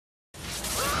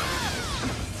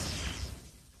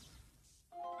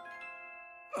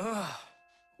Ugh,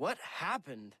 what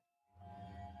happened?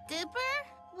 Dipper,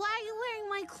 why are you wearing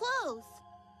my clothes?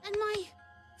 And my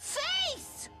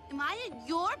face? Am I in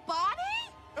your body?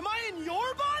 Am I in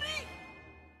your body?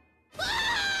 Get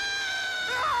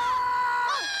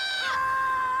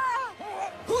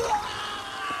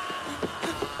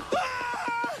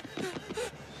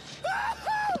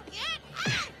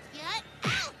out! Get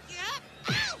out! Get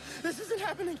out! This isn't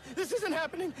happening! This isn't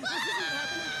happening! This isn't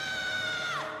happening!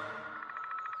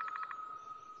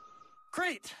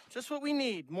 Great! Just what we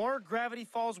need. More Gravity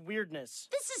Falls weirdness.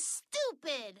 This is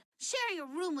stupid! Sharing a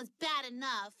room was bad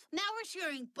enough. Now we're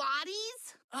sharing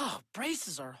bodies? Oh,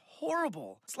 braces are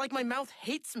horrible. It's like my mouth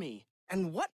hates me.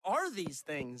 And what are these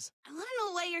things? I want to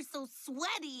know why you're so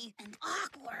sweaty and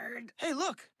awkward. Hey,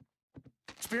 look!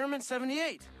 Experiment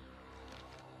 78.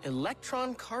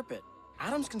 Electron carpet.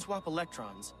 Atoms can swap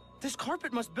electrons. This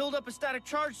carpet must build up a static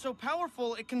charge so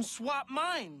powerful it can swap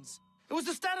minds. It was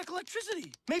the static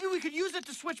electricity. Maybe we could use it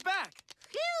to switch back.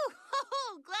 Phew!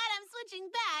 Oh, glad I'm switching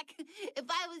back. If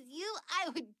I was you, I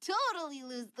would totally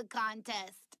lose the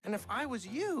contest. And if I was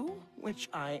you, which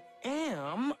I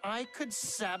am, I could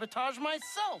sabotage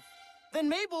myself. Then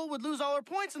Mabel would lose all her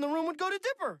points and the room would go to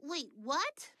Dipper. Wait,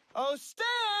 what? Oh,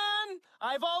 Stan!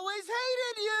 I've always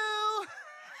hated you!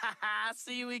 Haha,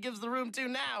 see who he gives the room to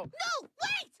now. No,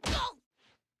 wait! No!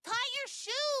 Tie your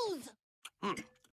shoes!